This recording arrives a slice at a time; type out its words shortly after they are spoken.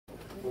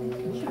Nej,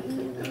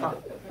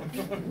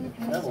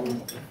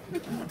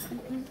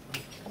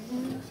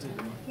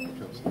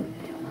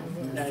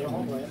 jag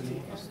har bara en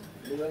till.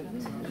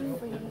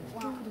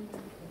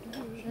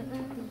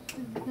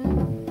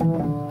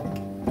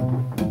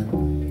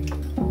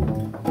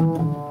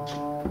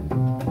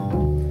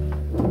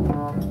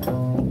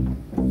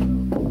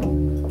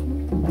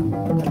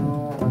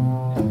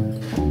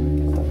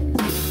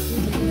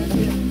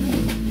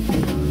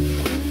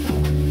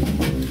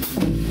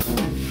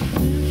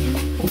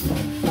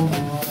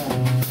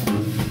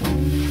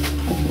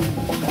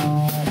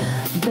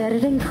 Better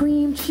than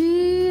cream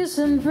cheese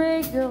and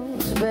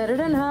bagels, better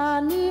than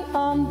honey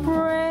on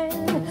bread,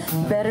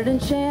 better than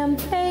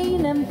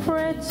champagne and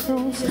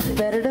pretzels,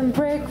 better than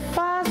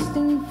breakfast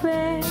in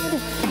bed,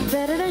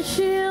 better than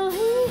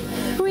chili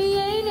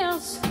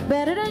rellenos,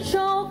 better than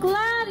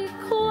chocolate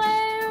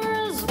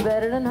eclairs,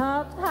 better than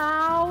hot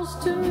house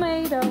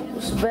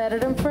tomatoes, better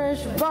than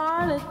fresh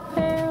barley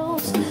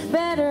pearls,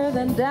 better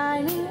than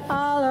dining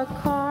a la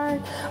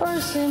carte or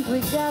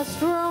simply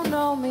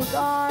gastronomic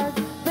art,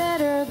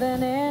 better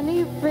than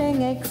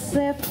anything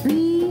except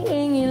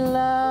being in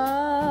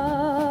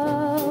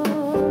love,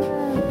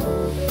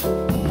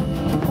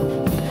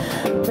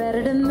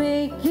 better than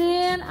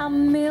making a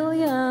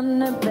million,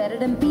 better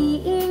than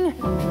being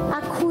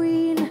a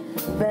queen,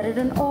 better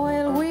than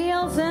oil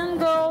wheels and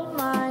gold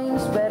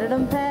mines, better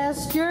than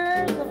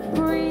pastures of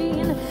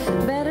green,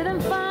 better than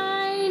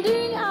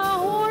finding a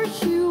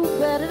horseshoe,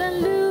 better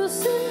than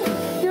losing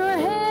your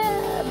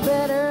head,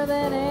 better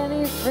than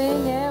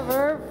anything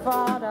ever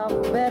thought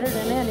of, better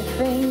than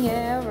anything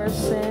ever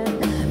said,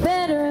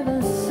 better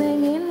than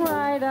singing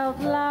right out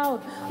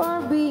loud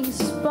or being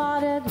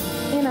spotted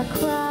in a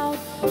crowd,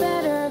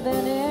 better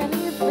than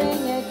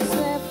anything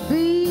except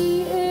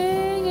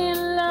being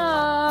in love.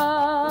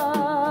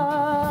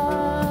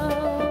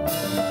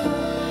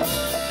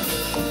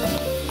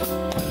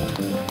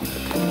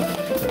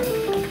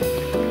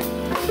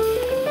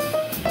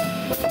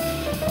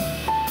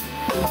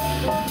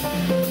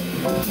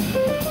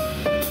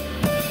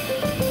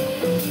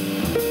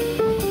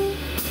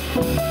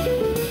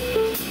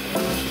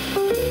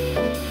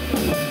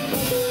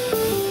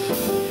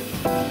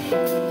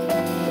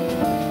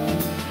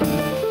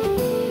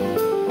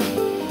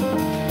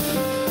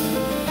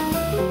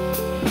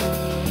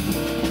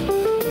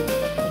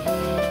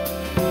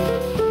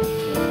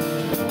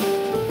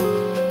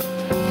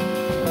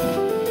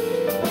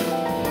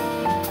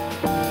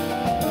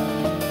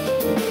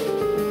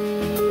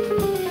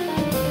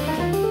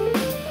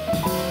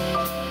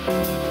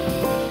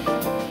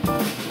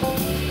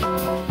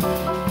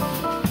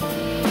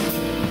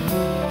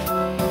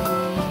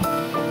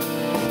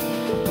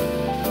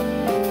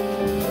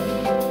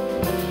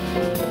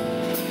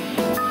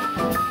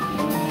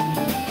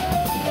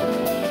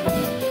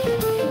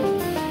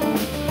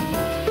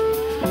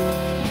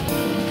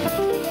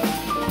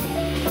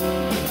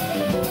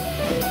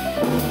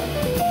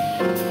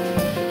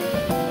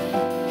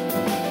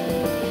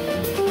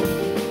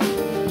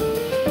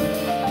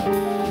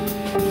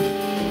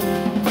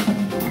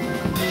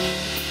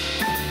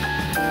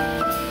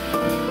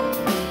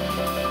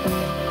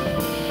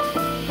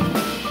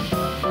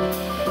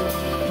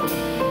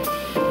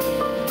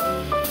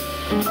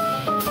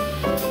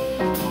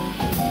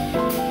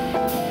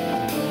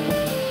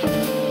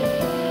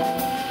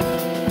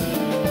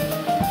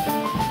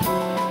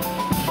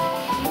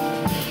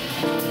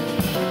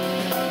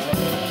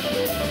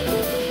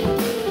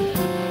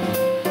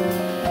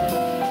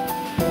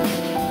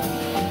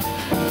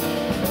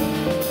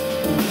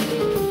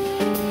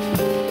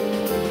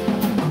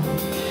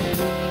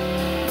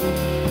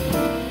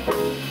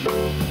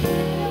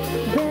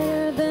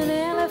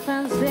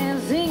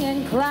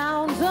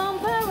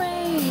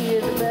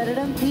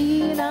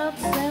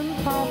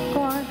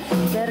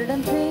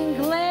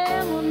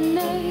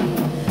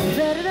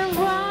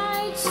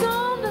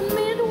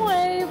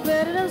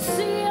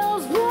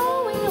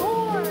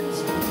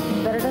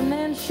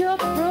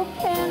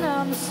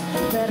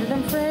 Better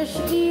than fresh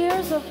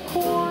ears of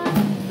corn,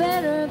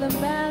 better than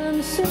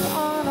balancing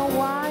on a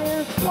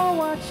wire or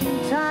watching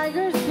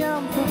tigers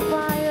jump for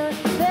fire,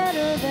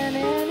 better than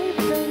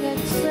anything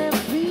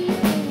except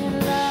being in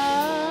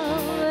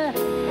love,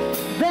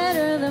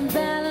 better than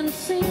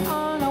balancing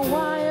on a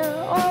wire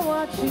or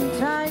watching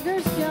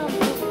tigers jump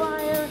for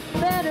fire,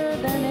 better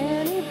than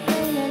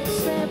anything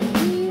except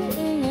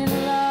being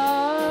in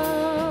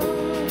love.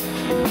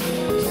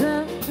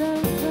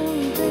 Something,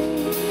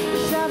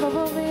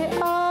 shabba-booby,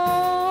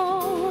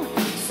 oh,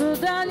 so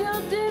down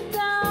you did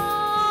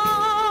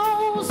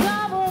down,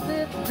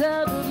 shabba-booby,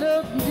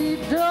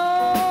 da-da-da-dee-da.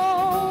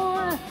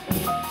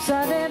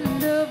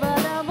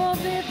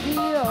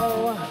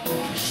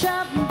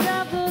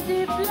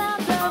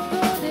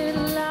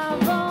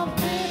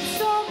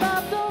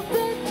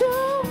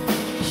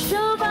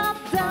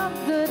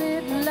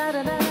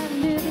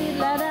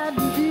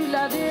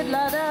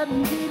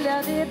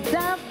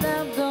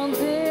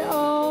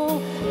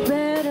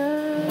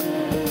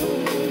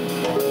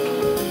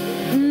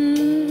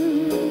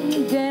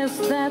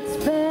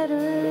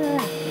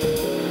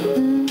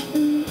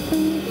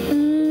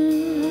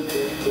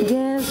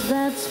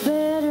 that's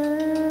better.